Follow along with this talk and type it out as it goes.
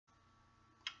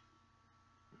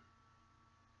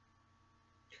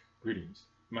Greetings,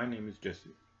 my name is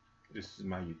Jesse. This is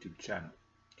my YouTube channel.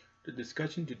 The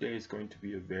discussion today is going to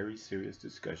be a very serious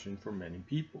discussion for many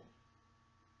people.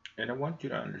 And I want you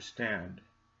to understand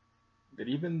that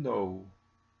even though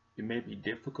it may be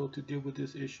difficult to deal with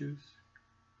these issues,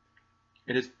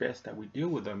 it is best that we deal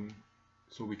with them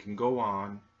so we can go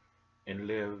on and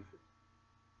live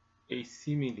a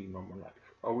seemingly normal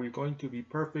life. Are we going to be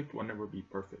perfect? We'll never be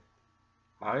perfect.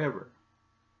 However,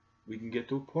 we can get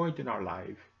to a point in our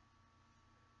life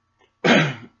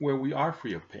where we are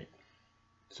free of pain.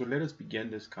 So let us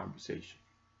begin this conversation.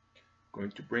 I'm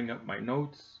going to bring up my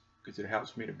notes because it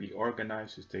helps me to be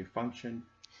organized, to stay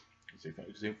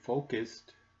stay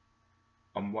focused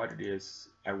on what it is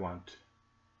I want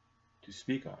to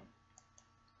speak on.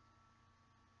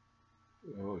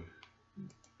 Oh,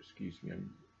 excuse me.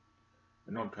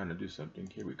 I know I'm trying to do something.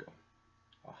 Here we go.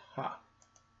 Aha.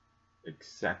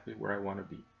 Exactly where I want to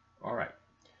be. All right.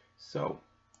 So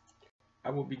I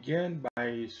will begin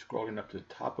by scrolling up to the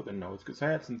top of the notes because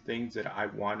I had some things that I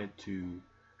wanted to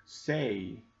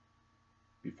say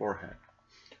beforehand.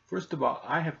 First of all,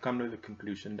 I have come to the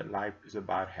conclusion that life is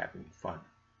about having fun.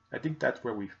 I think that's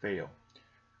where we fail.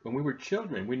 When we were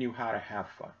children, we knew how to have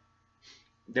fun.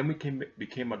 Then we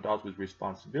became adults with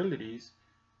responsibilities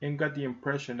and got the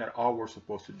impression that all we're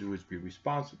supposed to do is be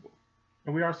responsible.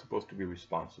 And we are supposed to be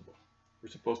responsible. We're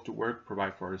supposed to work,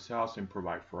 provide for ourselves, and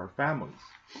provide for our families.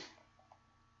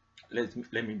 Let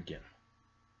me begin.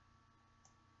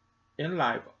 In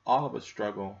life, all of us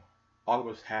struggle. All of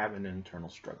us have an internal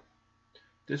struggle.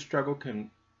 This struggle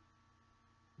can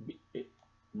be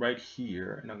right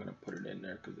here, and I'm going to put it in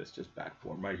there because that's just back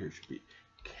form. Right here should be,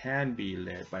 can be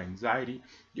led by anxiety,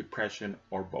 depression,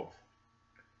 or both.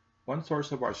 One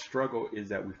source of our struggle is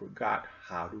that we forgot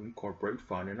how to incorporate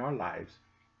fun in our lives,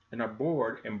 and are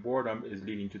bored, and boredom is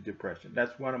leading to depression.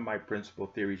 That's one of my principal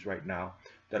theories right now,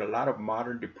 that a lot of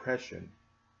modern depression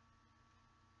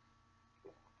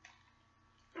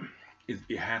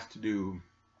it has to do,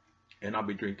 and I'll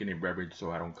be drinking a beverage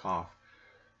so I don't cough.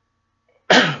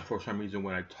 For some reason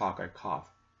when I talk I cough.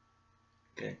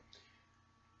 Okay.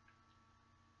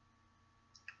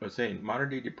 I was saying modern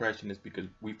day depression is because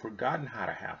we've forgotten how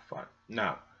to have fun.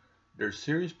 Now, there's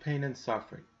serious pain and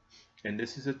suffering, and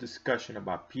this is a discussion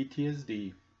about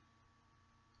PTSD,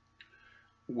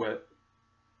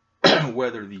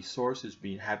 whether the source is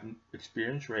having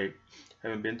experienced rape,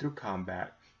 having been through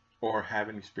combat, or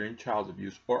having experienced child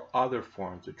abuse or other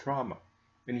forms of trauma.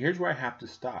 And here's where I have to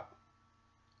stop.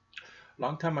 A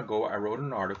long time ago, I wrote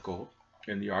an article,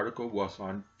 and the article was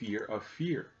on fear of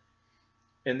fear.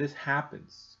 And this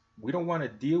happens. We don't want to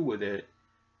deal with it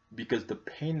because the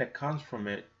pain that comes from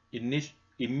it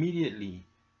immediately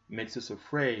makes us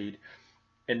afraid,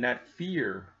 and that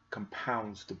fear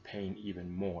compounds the pain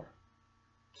even more.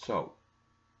 So,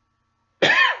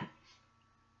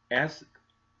 as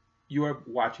you are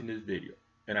watching this video,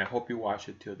 and I hope you watch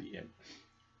it till the end,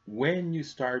 when you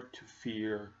start to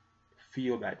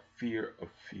feel that fear of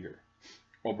fear,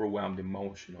 overwhelmed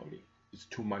emotionally, it's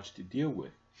too much to deal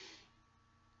with,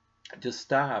 just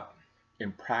stop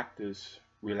and practice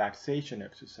relaxation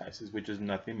exercises, which is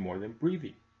nothing more than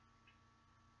breathing.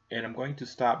 And I'm going to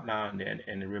stop now and then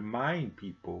and remind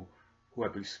people who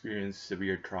have experienced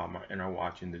severe trauma and are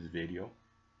watching this video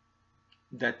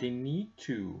that they need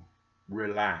to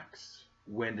relax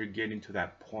when they're getting to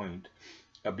that point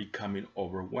of becoming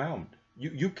overwhelmed.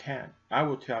 You can. I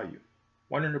will tell you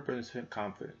 100%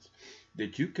 confidence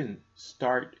that you can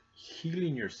start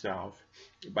healing yourself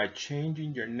by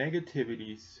changing your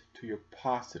negativities to your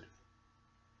positive.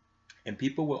 And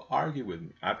people will argue with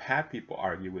me. I've had people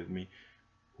argue with me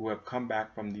who have come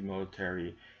back from the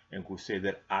military and who say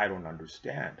that I don't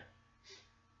understand.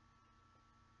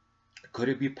 Could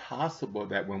it be possible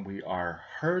that when we are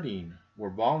hurting, we're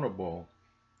vulnerable,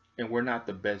 and we're not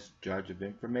the best judge of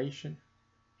information?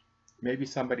 Maybe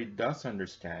somebody does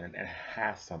understand and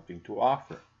has something to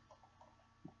offer.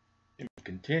 Let me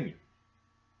continue.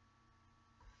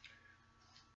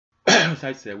 As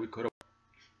I said, we could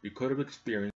have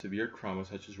experienced severe trauma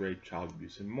such as rape, child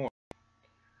abuse, and more.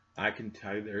 I can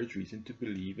tell you there is reason to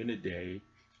believe in a day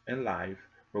and life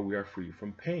where we are free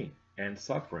from pain and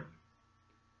suffering.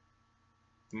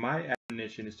 My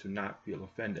admonition is to not feel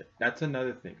offended. That's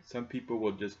another thing. Some people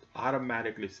will just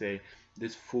automatically say,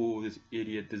 this fool, this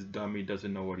idiot, this dummy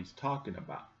doesn't know what he's talking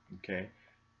about. Okay?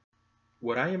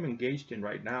 What I am engaged in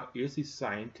right now is a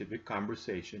scientific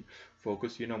conversation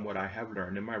focusing on what I have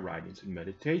learned in my writings and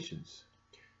meditations.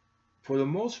 For the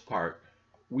most part,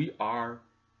 we are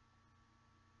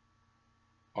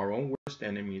our own worst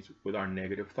enemies with our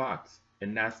negative thoughts.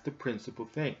 And that's the principal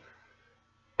thing.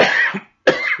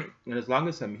 And as long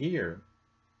as I'm here,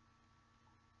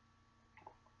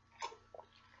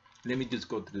 let me just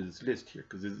go through this list here,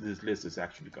 because this list is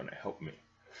actually going to help me.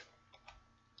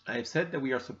 I've said that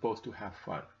we are supposed to have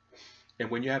fun. And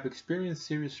when you have experienced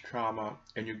serious trauma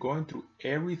and you're going through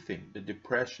everything, the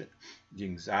depression, the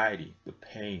anxiety, the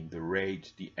pain, the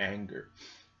rage, the anger,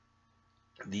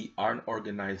 the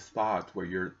unorganized thoughts where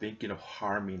you're thinking of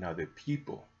harming other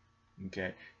people,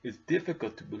 okay, it's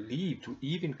difficult to believe, to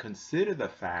even consider the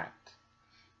fact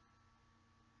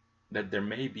that there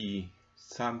may be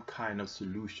some kind of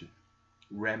solution,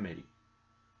 remedy,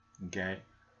 okay?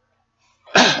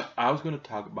 I was going to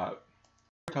talk about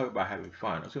having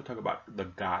fun. I was going to talk about the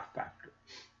God factor.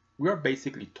 We are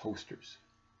basically toasters,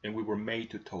 and we were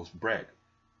made to toast bread.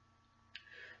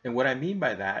 And what I mean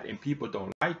by that, and people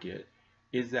don't like it,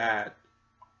 is that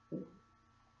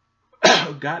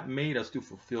God made us to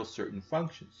fulfill certain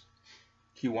functions.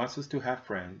 He wants us to have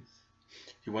friends.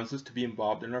 He wants us to be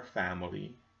involved in our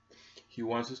family. He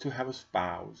wants us to have a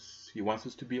spouse. He wants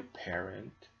us to be a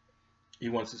parent. He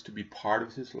wants us to be part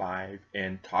of his life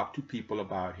and talk to people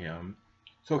about him.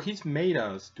 So he's made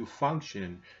us to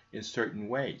function in certain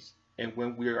ways. And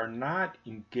when we are not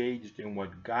engaged in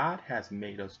what God has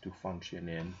made us to function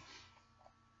in,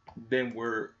 then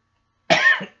we're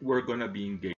going to be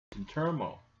engaged in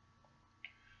turmoil.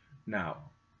 Now,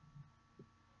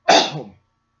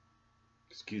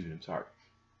 excuse me, I'm sorry.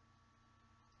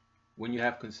 When you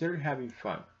have considered having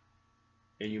fun,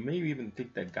 and you may even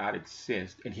think that God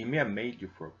exists, and he may have made you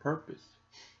for a purpose,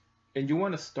 and you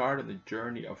want to start on the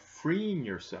journey of freeing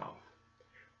yourself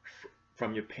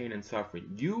from your pain and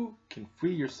suffering, you can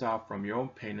free yourself from your own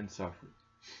pain and suffering.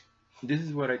 This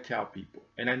is what I tell people,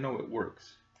 and I know it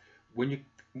works. When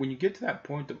you get to that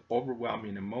point of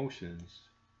overwhelming emotions,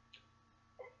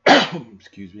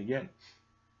 excuse me again,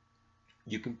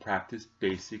 you can practice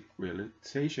basic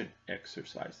relaxation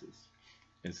exercises.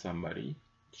 And somebody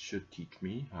should teach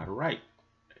me how to write.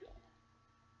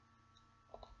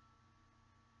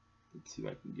 Let's see if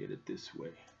I can get it this way.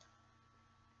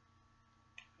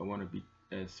 I want to be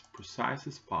as precise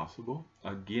as possible.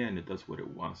 Again, it does what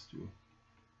it wants to.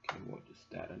 Okay, we'll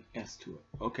just add an S to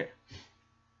it. Okay.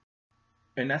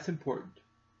 And that's important.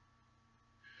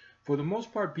 For the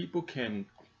most part, people can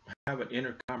have an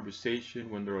inner conversation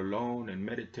when they're alone and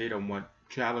meditate on what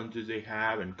challenges they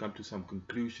have and come to some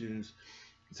conclusions,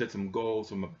 set some goals,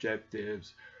 some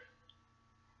objectives,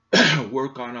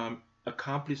 work on them,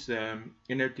 accomplish them,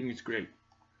 and everything is great.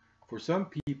 For some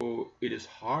people, it is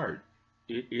hard.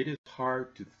 It is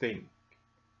hard to think.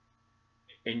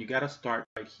 And you got to start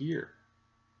right here.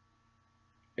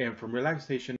 And from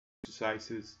relaxation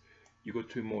exercises, you go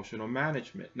to emotional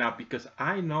management. Now, because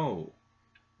I know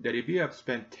that if you have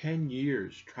spent 10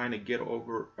 years trying to get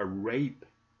over a rape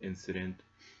incident,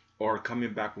 or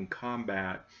coming back from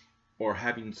combat, or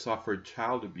having suffered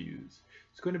child abuse,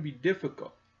 it's going to be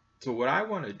difficult. So what I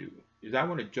want to do is I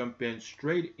want to jump in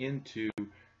straight into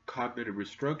cognitive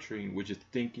restructuring, which is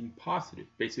thinking positive.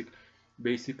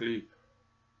 Basically,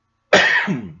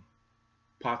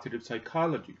 positive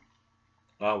psychology.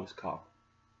 I always cough.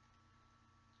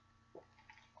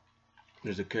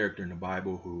 There's a character in the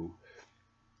Bible who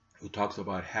talks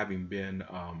about having been,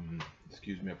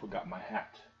 excuse me, I forgot my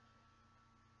hat.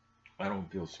 I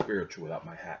don't feel spiritual without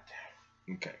my hat.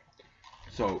 Okay.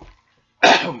 So,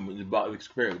 the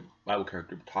Bible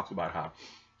character talks about how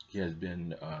he has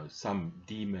been, some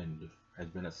demon has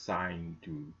been assigned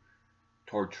to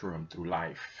torture him through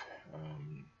life.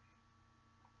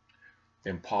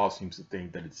 And Paul seems to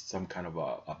think that it's some kind of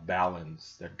a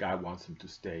balance, that God wants him to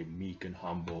stay meek and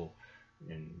humble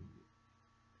and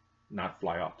not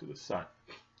fly off to the sun.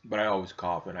 But I always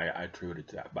cough, and I attribute it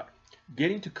to that. But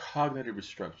getting to cognitive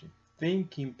restructuring,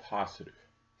 thinking positive.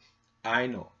 I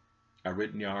know. I've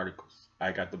written the articles.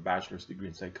 I got the bachelor's degree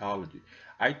in psychology.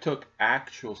 I took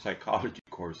actual psychology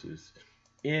courses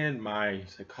in my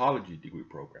psychology degree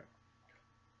program.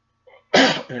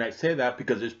 And I say that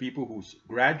because there's people who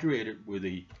graduated with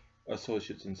the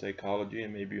associates in psychology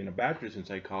and maybe even a bachelor's in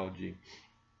psychology,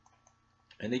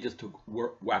 and they just took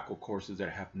wacko courses that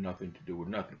have nothing to do with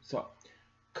nothing. So,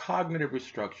 cognitive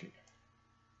restructuring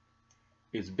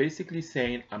is basically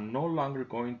saying, I'm no longer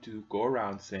going to go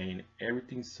around saying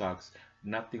everything sucks,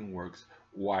 nothing works,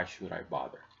 why should I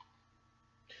bother?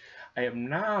 I am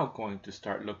now going to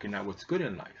start looking at what's good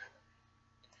in life.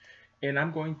 And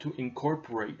I'm going to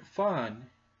incorporate fun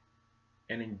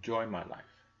and enjoy my life.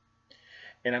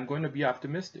 And I'm going to be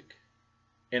optimistic.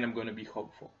 And I'm going to be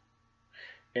hopeful.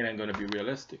 And I'm going to be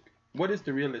realistic. What is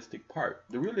the realistic part?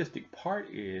 The realistic part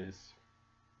is,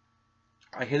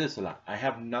 I hear this a lot, I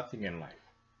have nothing in life.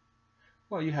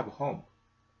 Well, you have a home.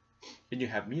 and you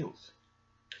have meals,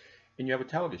 and you have a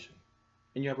television,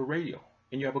 and you have a radio,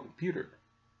 and you have a computer,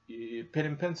 pen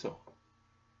and pencil.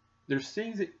 There's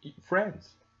things that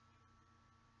friends,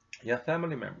 you have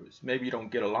family members. Maybe you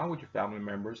don't get along with your family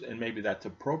members, and maybe that's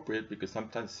appropriate because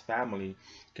sometimes family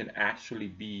can actually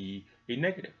be a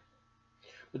negative.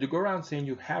 But to go around saying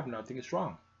you have nothing is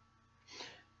wrong.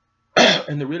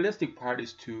 And the realistic part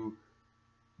is to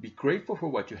be grateful for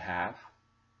what you have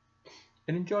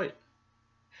and enjoy it.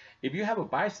 If you have a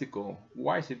bicycle,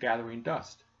 why is it gathering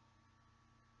dust?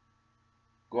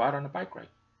 Go out on a bike ride.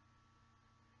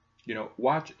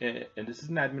 Watch, and this is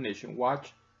an admonition,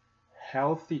 watch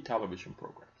healthy television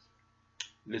programs.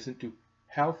 Listen to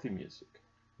healthy music,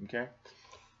 okay?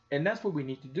 And that's what we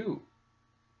need to do.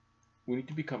 We need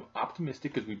to become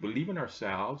optimistic because we believe in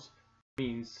ourselves. It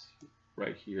means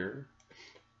right here,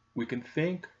 we can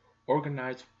think,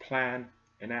 organize, plan,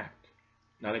 and act.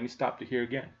 Now let me stop to here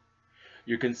again.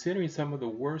 You're considering some of the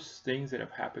worst things that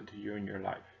have happened to you in your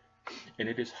life. And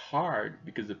it is hard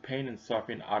because the pain and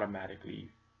suffering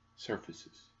automatically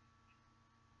surfaces.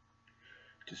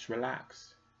 Just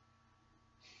relax.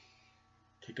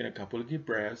 Taking a couple of deep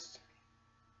breaths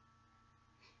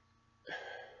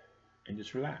and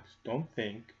just relax. Don't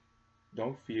think,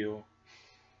 don't feel,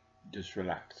 just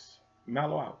relax.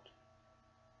 Mellow out.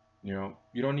 You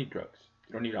don't need drugs.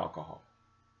 You don't need alcohol.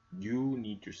 You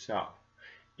need yourself.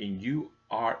 And you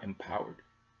are empowered.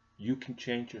 You can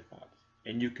change your thoughts.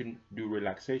 And you can do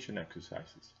relaxation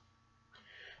exercises.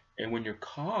 And when you're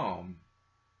calm,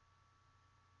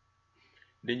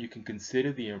 then you can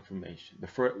consider the information,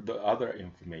 the other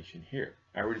information here.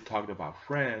 I already talked about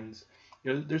friends.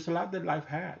 There's a lot that life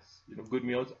has. Good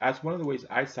meals. That's one of the ways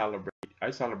I celebrate.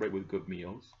 I celebrate with good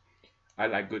meals. I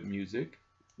like good music.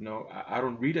 I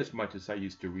don't read as much as I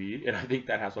used to read, and I think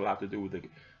that has a lot to do with the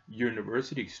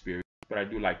university experience. But I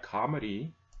do like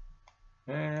comedy.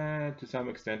 And to some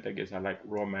extent, I guess I like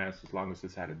romance as long as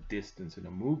it's at a distance in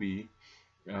a movie.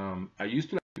 I used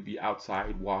to like to be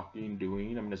outside walking,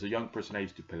 doing. As a young person, I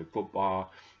used to play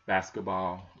football,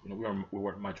 basketball. We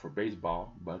weren't much for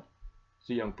baseball, but as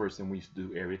a young person, we used to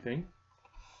do everything.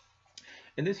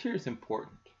 And this here is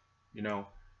important.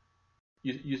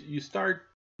 You start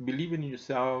believing in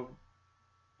yourself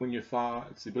when your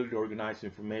thoughts, the ability to organize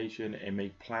information and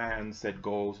make plans, set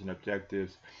goals and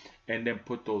objectives, and then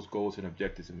put those goals and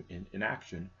objectives in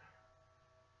action.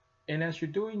 And as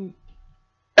you're doing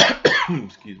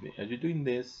excuse me, as you're doing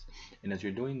this and as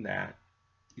you're doing that,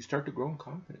 you start to grow in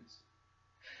confidence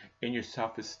and your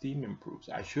self-esteem improves.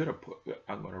 I'm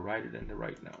going to write it in there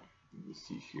right now. Let me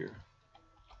see here.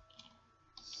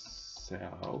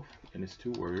 Self, and it's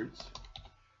 2 words.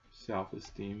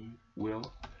 Self-esteem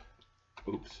will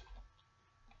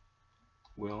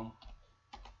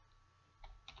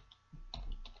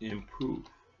improve.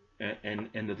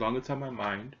 And as long as it's on my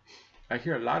mind, I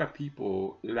hear a lot of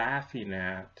people laughing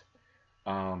at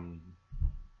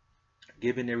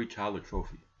giving every child a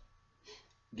trophy,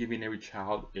 giving every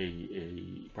child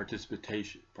a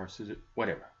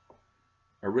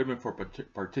a ribbon for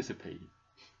participating.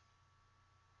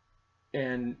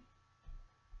 And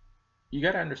you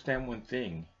got to understand one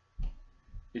thing,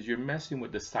 is you're messing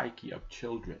with the psyche of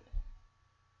children.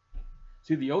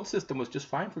 See, the old system was just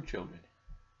fine for children.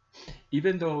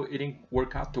 Even though it didn't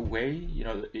work out the way,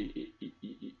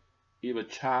 if a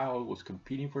child was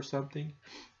competing for something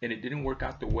and it didn't work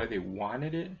out the way they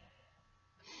wanted it,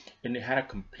 and they had a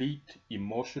complete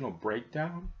emotional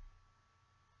breakdown,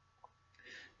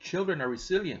 children are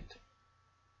resilient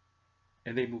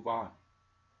and they move on.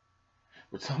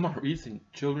 For some odd reason,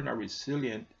 children are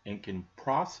resilient and can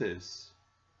process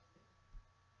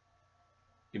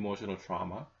emotional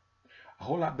trauma a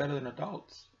whole lot better than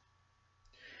adults.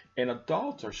 And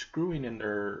adults are screwing in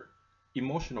their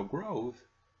emotional growth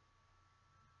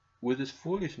with this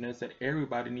foolishness that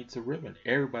everybody needs a ribbon,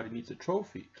 everybody needs a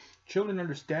trophy. Children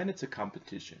understand it's a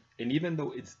competition, and even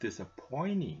though it's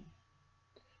disappointing,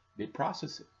 they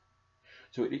process it.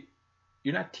 So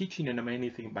you're not teaching them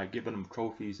anything by giving them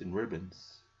trophies and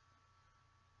ribbons.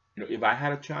 If I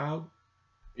had a child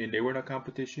and they were in a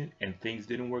competition and things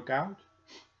didn't work out,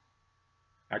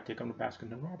 I'd take them to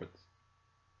Baskin and Robbins.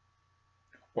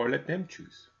 Or let them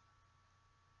choose.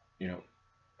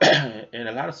 And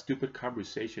a lot of stupid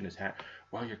conversation is had.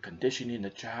 Well, you're conditioning the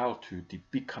child to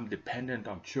become dependent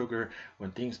on sugar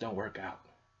when things don't work out.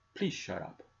 Please shut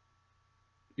up.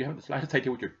 You have the slightest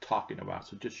idea what you're talking about,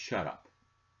 so just shut up.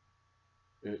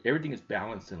 Everything is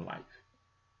balanced in life.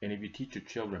 And if you teach your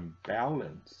children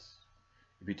balance,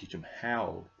 if you teach them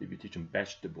health, if you teach them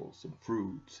vegetables and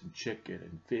fruits and chicken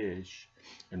and fish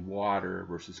and water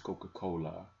versus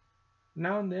Coca-Cola,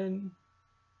 now and then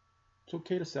It's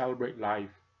okay to celebrate life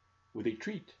with a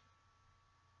treat.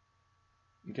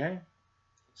 Okay?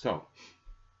 So,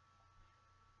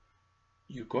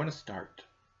 you're going to start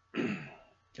and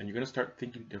you're going to start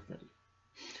thinking differently.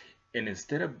 And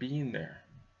instead of being there,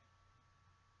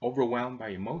 overwhelmed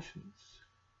by emotions,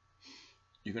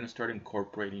 you're going to start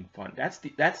incorporating fun. That's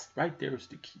right there is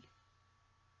the key.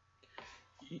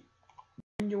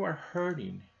 When you are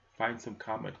hurting, find some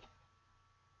comedy.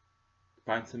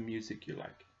 Find some music you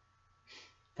like.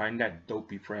 Find that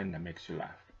dopey friend that makes you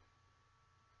laugh.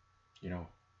 You know,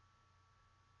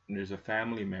 there's a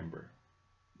family member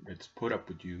that's put up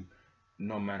with you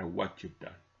no matter what you've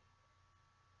done.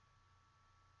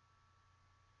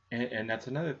 And that's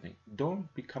another thing.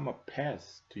 Don't become a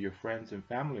pest to your friends and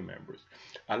family members.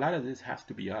 A lot of this has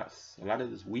to be us. A lot of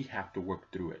this, we have to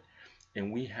work through it.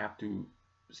 And we have to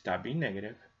stop being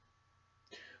negative,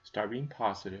 start being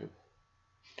positive,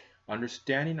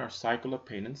 understanding our cycle of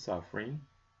pain and suffering,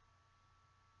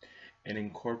 and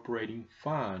incorporating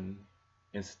fun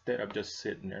instead of just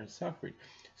sitting there and suffering.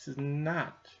 This is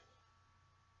not,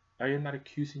 I am not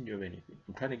accusing you of anything.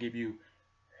 I'm trying to give you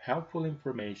helpful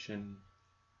information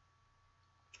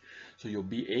so you'll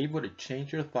be able to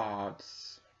change your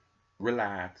thoughts,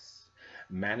 relax,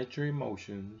 manage your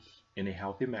emotions in a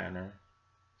healthy manner,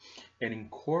 and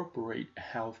incorporate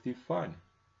healthy fun.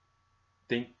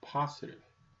 Think positive.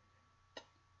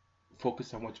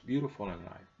 Focus on what's beautiful in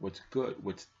life, what's good,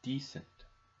 what's decent.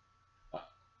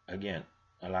 Again,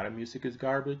 a lot of music is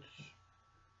garbage.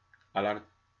 A lot of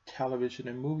television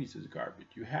and movies is garbage.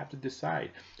 You have to decide.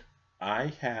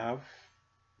 I have,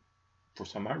 for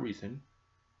some odd reason,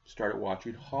 started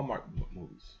watching Hallmark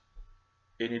movies.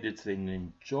 And it is an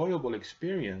enjoyable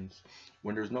experience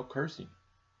when there's no cursing,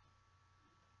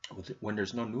 when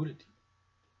there's no nudity,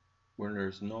 when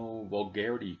there's no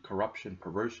vulgarity, corruption,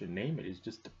 perversion, name it. It's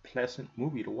just a pleasant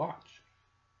movie to watch.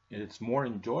 And it's more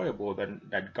enjoyable than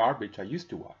that garbage I used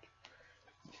to watch.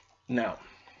 Now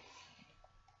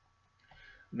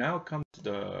comes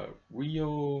the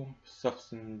real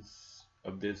substance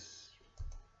of this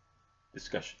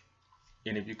discussion.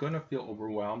 And if you're going to feel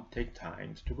overwhelmed, take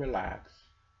times to relax,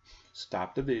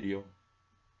 stop the video,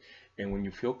 and when you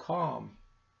feel calm,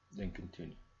 then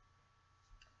continue.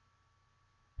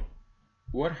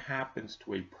 What happens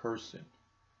to a person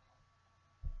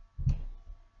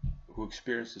who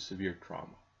experiences severe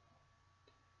trauma?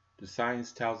 The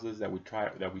science tells us that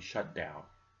we shut down,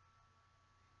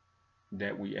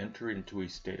 that we enter into a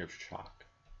state of shock,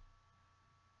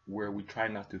 where we try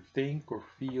not to think or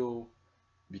feel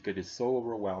because it's so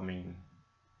overwhelming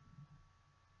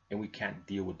and we can't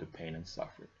deal with the pain and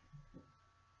suffering.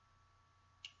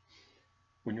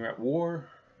 When you're at war,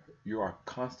 you are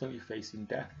constantly facing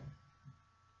death.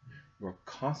 You are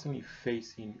constantly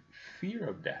facing fear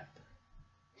of death.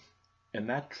 And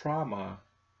that trauma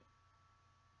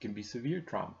can be severe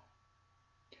trauma.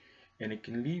 And it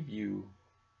can leave you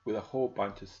with a whole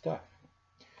bunch of stuff.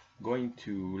 Let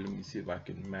me see if I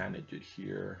can manage it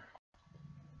here.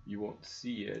 You won't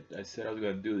see it. I said I was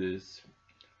going to do this.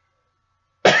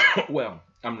 Well,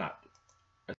 I'm not.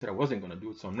 I said I wasn't going to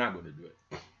do it, so I'm not going to do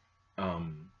it.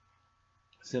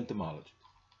 Symptomology.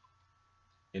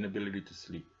 Inability to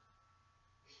sleep.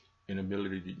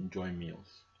 Inability to enjoy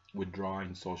meals.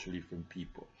 Withdrawing socially from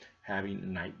people.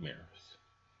 Having nightmares.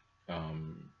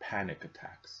 Panic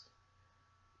attacks.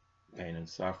 Pain and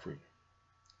suffering.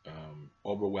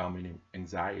 Overwhelming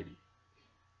anxiety.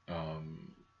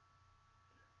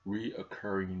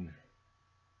 Reoccurring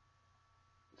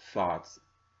thoughts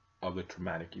of a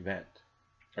traumatic event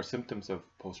are symptoms of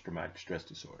post-traumatic stress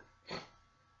disorder.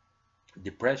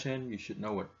 Depression, you should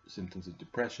know what symptoms of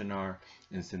depression are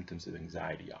and symptoms of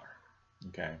anxiety are.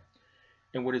 Okay?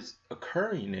 And what is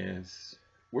occurring is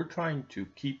we're trying to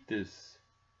keep this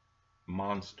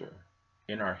monster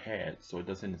in our head so it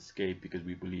doesn't escape, because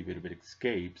we believe if it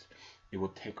escapes, it will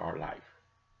take our life.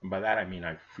 And by that I mean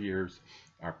our fears,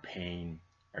 our pain,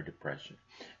 our depression.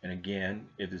 And again,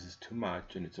 if this is too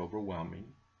much and it's overwhelming,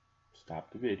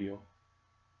 stop the video,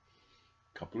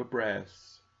 couple of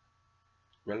breaths,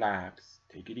 relax,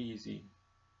 take it easy,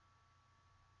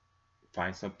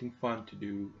 find something fun to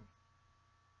do.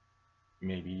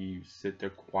 Maybe sit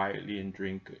there quietly and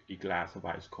drink a glass of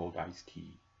ice cold iced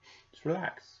tea. Just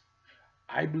relax.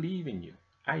 I believe in you.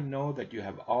 I know that you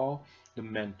have all the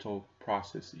mental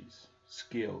processes,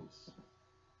 skills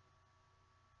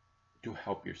to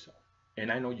help yourself.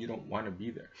 And I know you don't want to be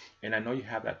there. And I know you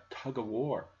have that tug of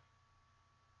war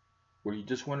where you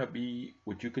just want to be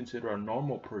what you consider a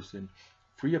normal person,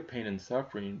 free of pain and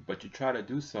suffering, but you try to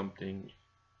do something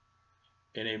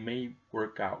and it may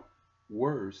work out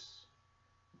worse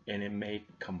and it may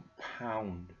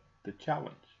compound the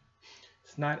challenge.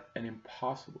 It's not an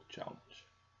impossible challenge.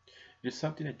 It's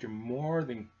something that you're more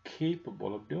than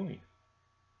capable of doing.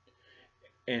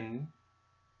 And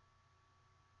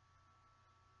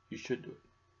you should do it.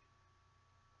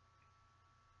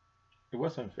 It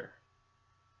was unfair.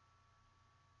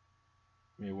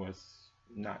 It was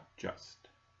not just.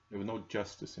 There was no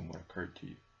justice in what occurred to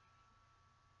you.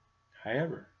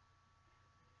 However,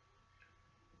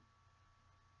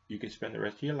 you can spend the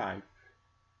rest of your life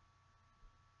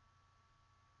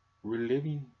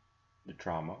reliving the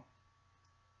trauma,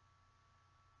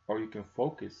 or you can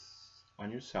focus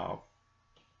on yourself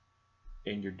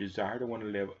and your desire to want to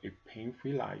live a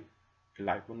pain-free life, a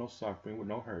life with no suffering, with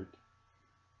no hurt,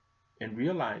 and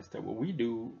realize that what we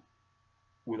do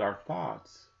with our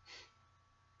thoughts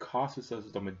causes us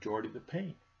the majority of the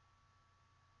pain.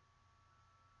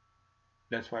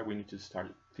 That's why we need to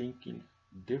start thinking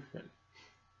different,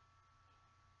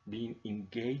 being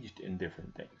engaged in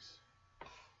different things.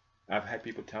 I've had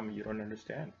people tell me, you don't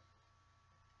understand.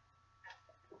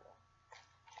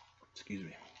 Excuse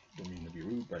me, don't mean to be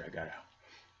rude, but I gotta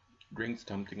drink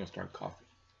something or start coughing.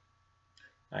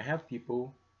 I have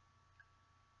people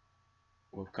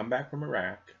who have come back from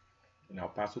Iraq in El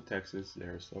Paso, Texas.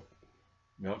 There's a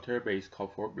military base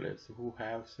called Fort Bliss who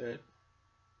have said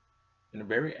in a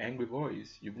very angry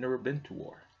voice, you've never been to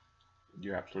war.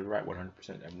 You're absolutely right,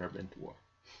 100%. I've never been to war.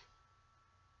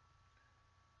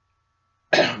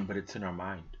 But it's in our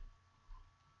mind.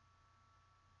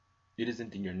 It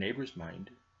isn't in your neighbor's mind.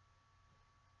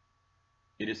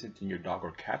 It isn't in your dog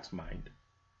or cat's mind.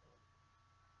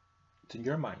 It's in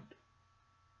your mind.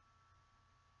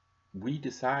 We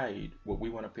decide what we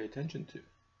want to pay attention to.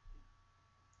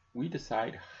 We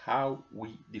decide how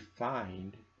we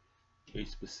define a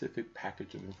specific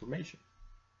package of information.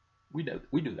 We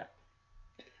do that.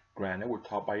 Granted, we're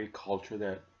taught by a culture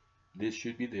that this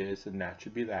should be this and that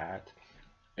should be that.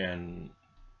 And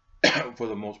for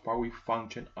the most part, we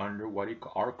function under what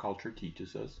our culture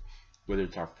teaches us, whether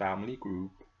it's our family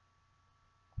group.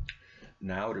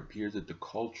 Now it appears that the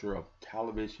culture of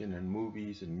television and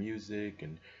movies and music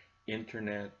and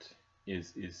internet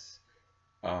is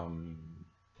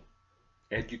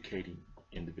educating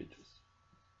individuals.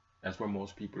 That's where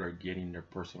most people are getting their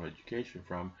personal education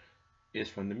from, is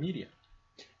from the media.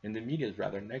 And the media is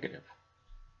rather negative.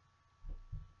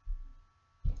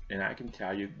 And I can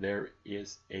tell you there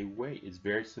is a way. It's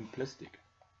very simplistic.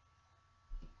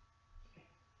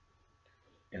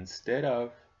 Instead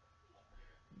of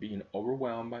being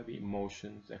overwhelmed by the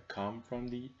emotions that come from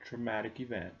the traumatic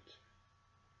event,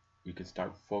 we can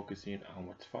start focusing on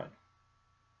what's fun.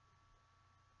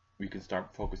 We can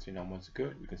start focusing on what's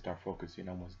good. We can start focusing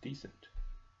on what's decent.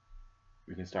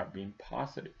 We can start being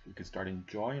positive. We can start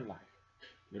enjoying life.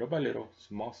 Little by little,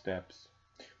 small steps.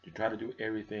 To try to do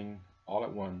everything all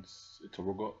at once, it's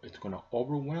going to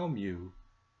overwhelm you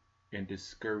and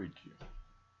discourage you.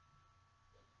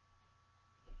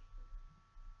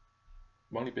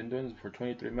 I've only been doing this for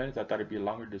 23 minutes. I thought it'd be a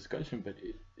longer discussion, but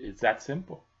it's that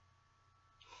simple.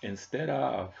 Instead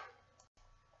of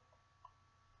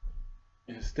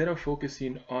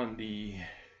focusing on the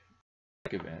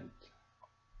event,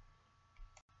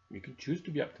 you can choose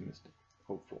to be optimistic,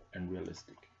 hopeful, and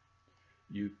realistic.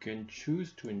 You can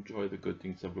choose to enjoy the good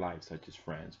things of life, such as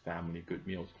friends, family, good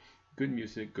meals, good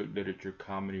music, good literature,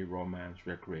 comedy, romance,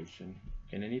 recreation,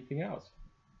 and anything else.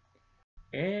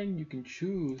 And you can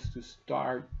choose to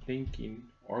start thinking,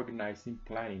 organizing,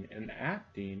 planning, and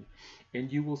acting,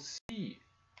 and you will see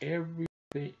every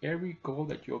goal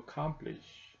that you accomplish,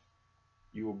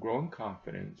 you will grow in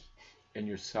confidence, and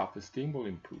your self-esteem will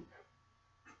improve.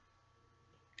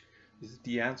 This is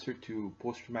the answer to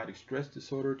post-traumatic stress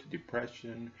disorder, to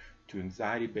depression, to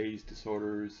anxiety-based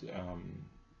disorders.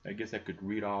 I guess I could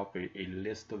read off a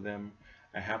list of them.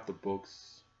 I have the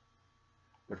books,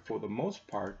 but for the most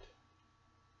part,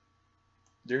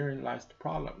 therein lies the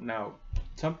problem. Now,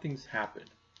 some things happen.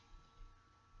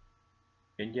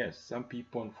 And yes, some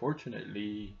people,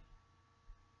 unfortunately,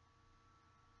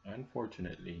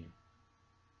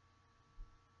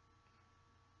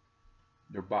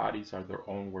 their bodies are their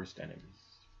own worst enemies.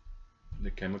 The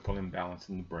chemical imbalance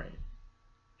in the brain.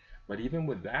 But even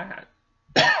with that,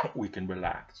 we can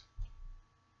relax.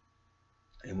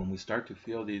 And when we start to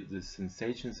feel the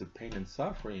sensations of pain and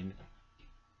suffering,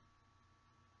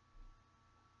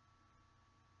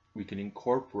 we can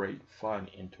incorporate fun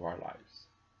into our lives.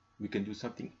 We can do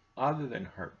something other than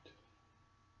hurt.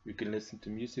 We can listen to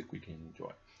music we can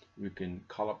enjoy. We can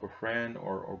call up a friend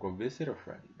or go visit a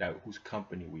friend whose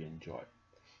company we enjoy.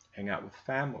 Hang out with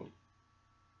family.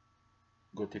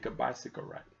 Go take a bicycle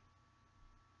ride.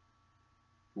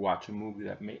 watch a movie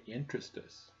that may interest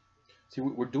us. See,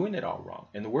 we're doing it all wrong.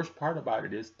 And the worst part about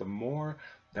it is the more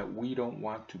that we don't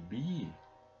want to be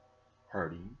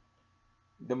hurting,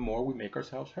 the more we make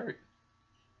ourselves hurt.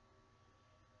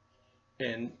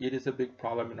 And it is a big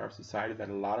problem in our society that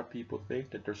a lot of people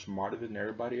think that they're smarter than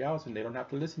everybody else and they don't have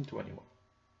to listen to anyone.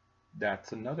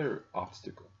 That's another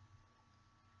obstacle.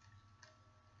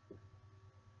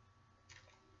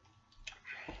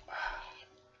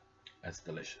 That's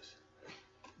delicious.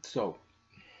 So,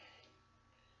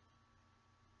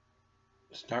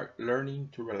 start learning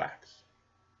to relax.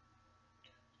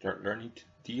 Start learning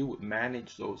to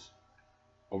manage those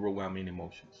overwhelming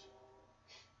emotions.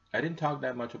 I didn't talk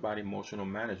that much about emotional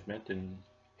management and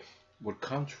what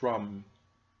comes from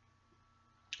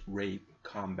rape,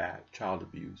 combat, child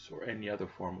abuse, or any other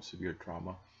form of severe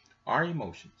trauma are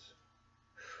emotions.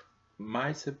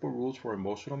 My simple rules for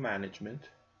emotional management: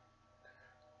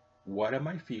 what am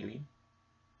I feeling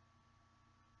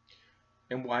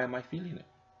and why am I feeling it?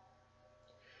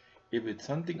 If it's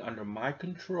something under my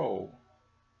control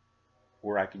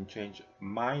where I can change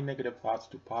my negative thoughts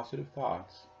to positive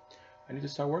thoughts, I need to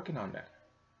start working on that.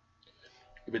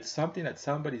 If it's something that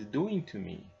somebody's doing to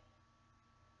me,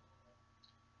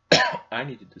 I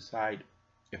need to decide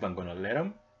if I'm going to let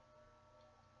them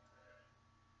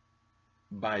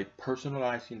by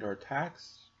personalizing their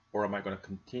attacks, or am I going to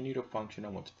continue to function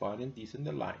on what's fun and decent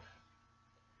in life?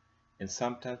 And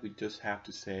sometimes we just have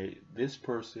to say, this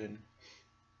person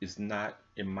is not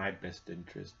in my best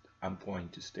interest. I'm going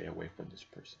to stay away from this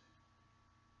person.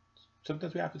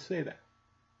 Sometimes we have to say that.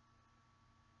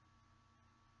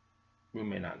 We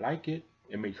may not like it.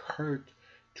 It may hurt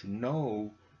to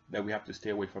know that we have to stay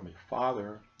away from a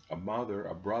father, a mother,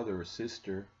 a brother, a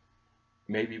sister,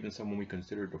 maybe even someone we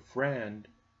considered a friend,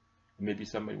 maybe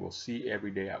somebody we'll see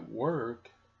every day at work,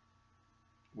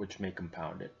 which may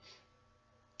compound it.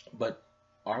 But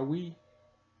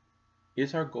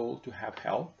is our goal to have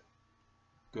health,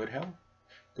 good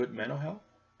mental health?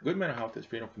 Good mental health is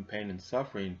freedom from pain and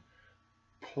suffering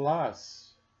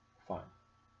plus fun.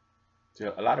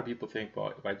 So a lot of people think,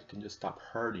 well, if I can just stop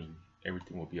hurting,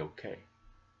 everything will be okay.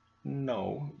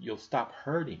 No, you'll stop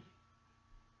hurting,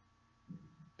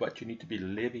 but you need to be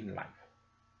living life.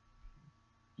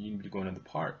 You need to be going to the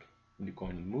park, you need to be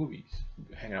going to the movies,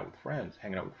 hanging out with friends,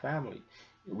 hanging out with family,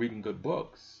 reading good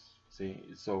books. See,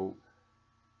 so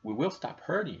we will stop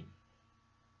hurting,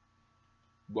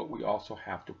 but we also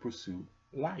have to pursue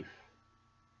life.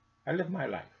 I live my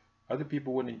life. Other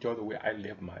people wouldn't enjoy the way I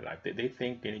live my life. They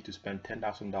think they need to spend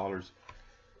 $10,000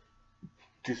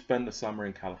 to spend the summer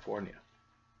in California.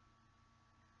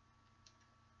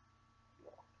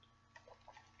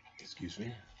 Excuse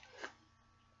me.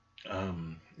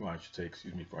 Well, I should say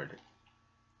excuse me for it.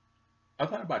 I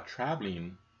thought about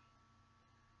traveling,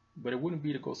 but it wouldn't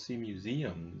be to go see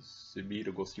museums. It'd be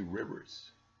to go see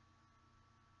rivers,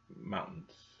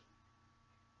 mountains.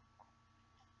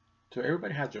 So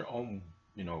everybody has their own,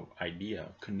 idea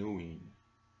of canoeing,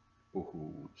 people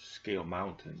who scale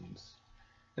mountains.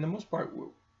 And the most part,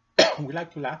 we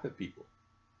like to laugh at people.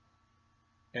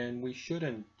 And we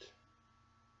shouldn't.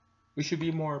 We should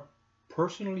be more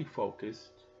personally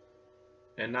focused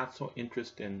and not so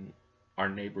interested in our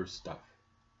neighbor's stuff.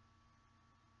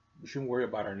 We shouldn't worry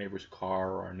about our neighbor's car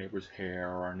or our neighbor's hair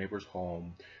or our neighbor's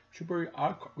home.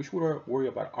 We should worry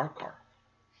about our car.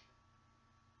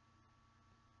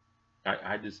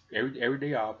 I just every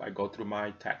day off I go through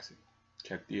my taxi,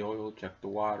 check the oil, check the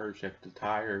water, check the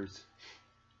tires.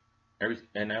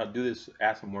 And I'll do this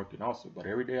as I'm working also, but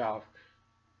every day off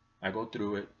I go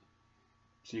through it,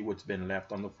 see what's been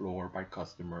left on the floor by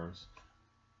customers.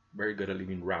 Very good at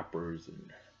leaving wrappers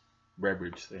and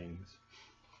beverage things.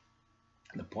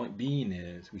 The point being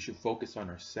is we should focus on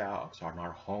ourselves, on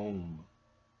our home.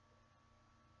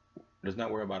 Let's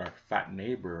not worry about our fat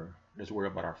neighbor. Let's worry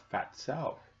about our fat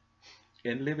self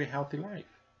and live a healthy life.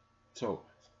 So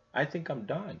I think I'm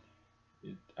done.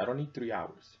 I don't need 3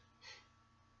 hours.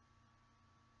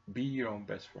 Be your own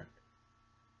best friend.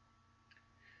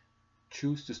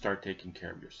 Choose to start taking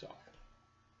care of yourself.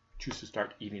 Choose to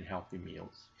start eating healthy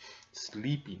meals.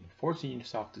 Sleeping, forcing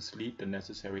yourself to sleep the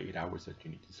necessary 8 hours that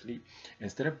you need to sleep.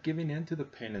 Instead of giving in to the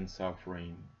pain and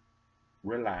suffering,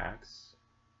 relax,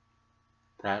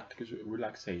 practice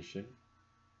relaxation,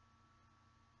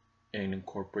 and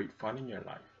incorporate fun in your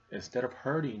life. Instead of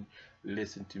hurting,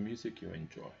 listen to music you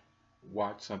enjoy.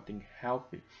 Watch something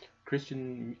healthy.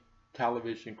 Christian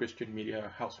television, Christian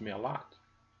media helps me a lot.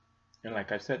 And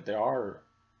like I said, there are,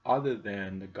 other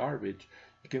than the garbage,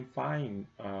 you can find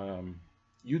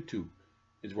YouTube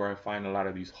is where I find a lot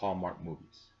of these Hallmark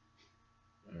movies.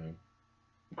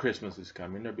 Christmas is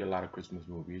coming. There'll be a lot of Christmas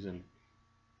movies,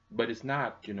 but it's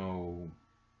not,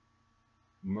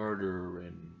 murder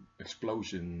and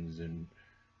explosions and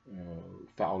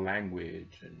foul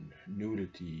language and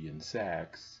nudity and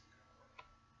sex,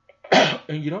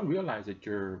 and you don't realize that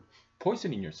you're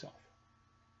poisoning yourself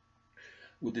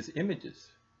with these images.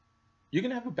 You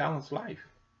can have a balanced life.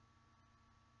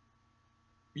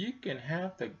 You can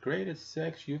have the greatest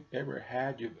sex you've ever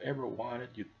had, you've ever wanted,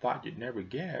 you thought you'd never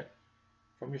get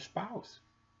from your spouse.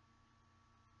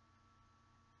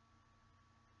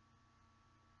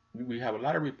 We have a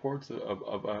lot of reports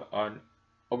on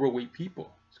overweight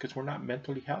people. It's because we're not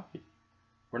mentally healthy.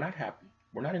 We're not happy.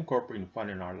 We're not incorporating fun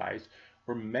in our lives.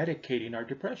 We're medicating our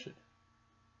depression.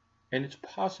 And it's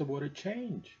possible to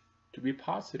change, to be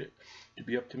positive, to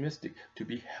be optimistic, to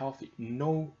be healthy,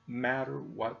 no matter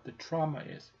what the trauma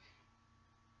is.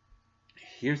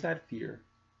 Here's that fear,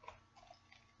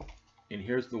 and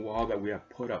here's the wall that we have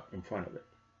put up in front of it.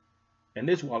 And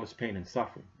this wall is pain and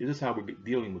suffering. This is how we're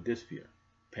dealing with this fear.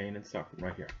 Pain and suffering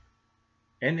right here.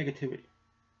 And negativity.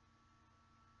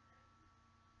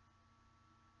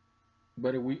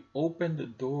 But if we open the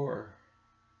door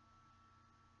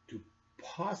to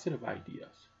positive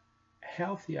ideas,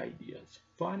 healthy ideas,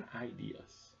 fun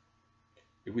ideas,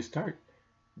 if we start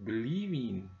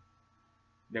believing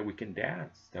that we can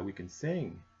dance, that we can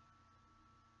sing,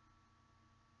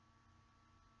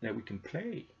 that we can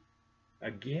play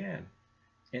again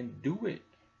and do it.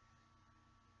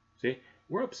 See,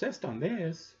 we're obsessed on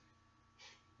this,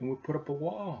 and we put up a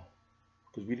wall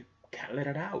because we can't let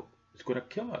it out. It's going to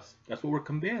kill us. That's what we're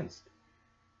convinced.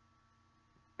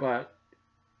 But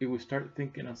if we start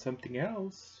thinking on something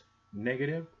else,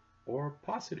 negative or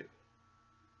positive,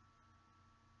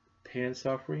 pain,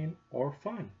 suffering, or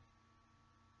fun,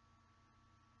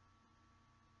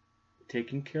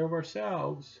 taking care of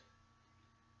ourselves,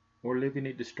 or living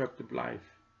a destructive life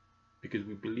because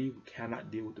we believe we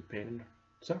cannot deal with the pain and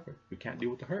suffering. We can't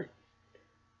deal with the hurt.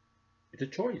 It's a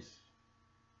choice.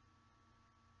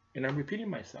 And I'm repeating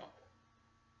myself.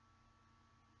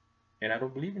 And I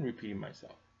don't believe in repeating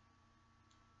myself.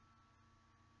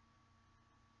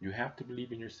 You have to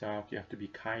believe in yourself. You have to be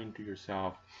kind to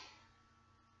yourself.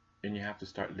 And you have to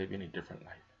start living a different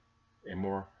life. A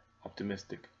more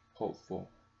optimistic, hopeful,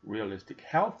 realistic,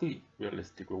 healthy,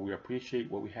 realistic, where we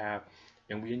appreciate what we have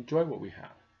and we enjoy what we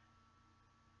have.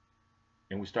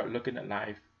 And we start looking at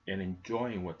life and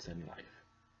enjoying what's in life.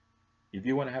 If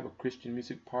you want to have a Christian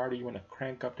music party, you want to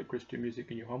crank up the Christian music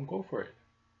in your home, go for it.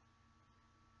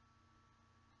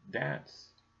 Dance.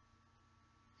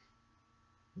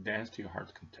 Dance to your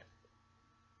heart's content.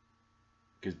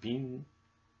 Because being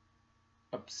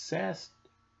obsessed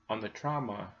on the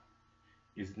trauma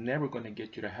is never going to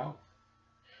get you to health.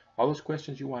 All those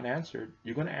questions you want answered,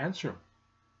 you're going to answer them.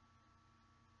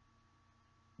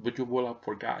 But you will have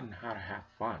forgotten how to have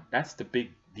fun. That's the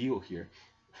big deal here.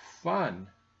 Fun,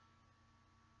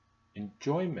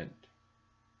 enjoyment,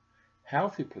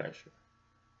 healthy pleasure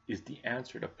is the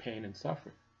answer to pain and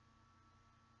suffering.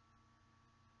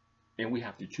 And we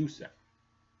have to choose that.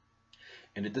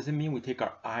 And it doesn't mean we take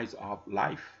our eyes off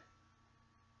life.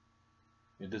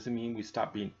 It doesn't mean we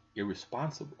stop being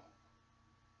irresponsible.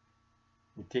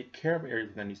 We take care of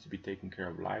everything that needs to be taken care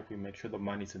of. Life, we make sure the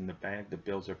money's in the bank, the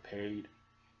bills are paid.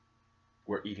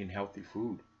 We're eating healthy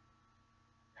food.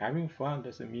 Having fun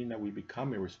doesn't mean that we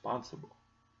become irresponsible.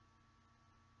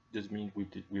 It just means we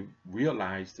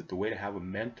realize that the way to have a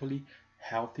mentally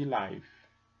healthy life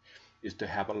is to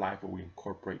have a life where we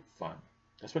incorporate fun.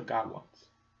 That's what God wants.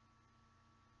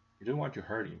 He doesn't want you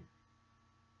hurting.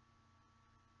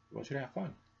 He wants you to have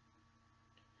fun.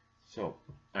 So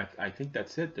I think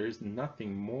that's it. There is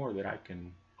nothing more that I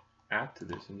can add to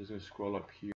this. I'm just going to scroll up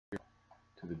here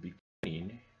to the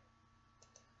beginning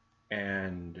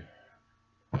and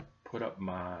put up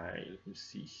my, let me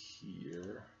see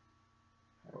here.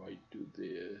 How do I do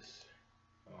this?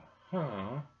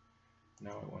 Now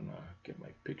I want to get my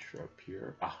picture up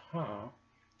here.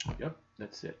 Yep,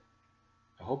 that's it.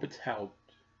 I hope it's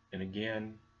helped. And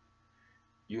again,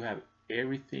 you have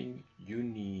everything you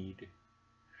need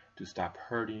to stop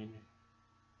hurting,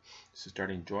 to start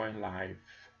enjoying life,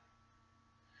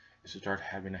 to start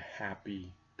having a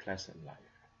happy, pleasant life.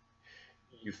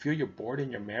 You feel you're bored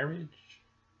in your marriage?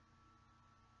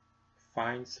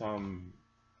 Find some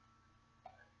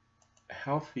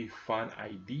healthy, fun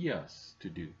ideas to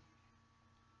do. You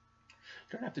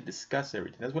don't have to discuss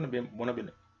everything. That's I'm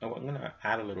going to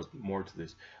add a little more to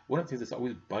this. One of the things that's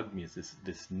always bugged me is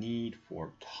this need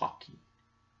for talking.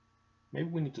 Maybe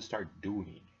we need to start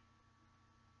doing.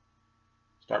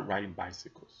 Start riding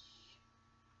bicycles.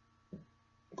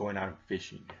 going out and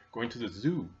fishing, going to the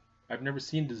zoo. I've never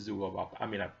seen the zoo about. I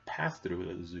mean, I've passed through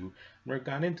the zoo, never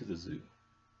gone into the zoo.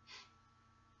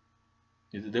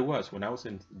 There was when I was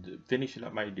in finishing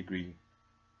up my degree,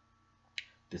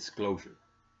 disclosure,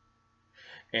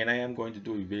 and I am going to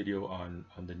do a video on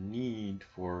the need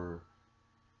for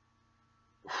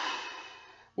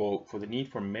well, for the need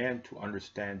for men to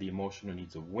understand the emotional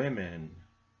needs of women,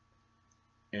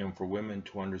 and for women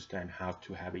to understand how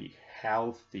to have a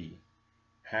healthy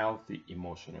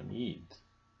emotional needs.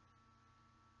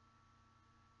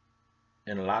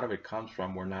 And a lot of it comes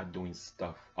from we're not doing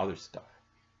other stuff.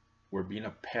 We're being a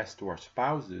pest to our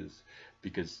spouses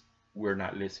because we're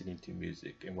not listening to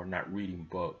music, and we're not reading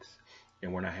books,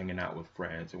 and we're not hanging out with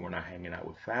friends, and we're not hanging out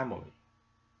with family.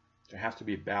 There has to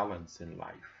be balance in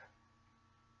life.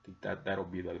 I think that'll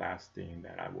be the last thing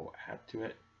that I will add to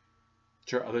it.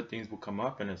 Sure, other things will come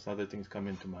up, and as other things come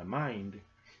into my mind,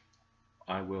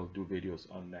 I will do videos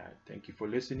on that. Thank you for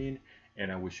listening,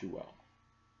 and I wish you well.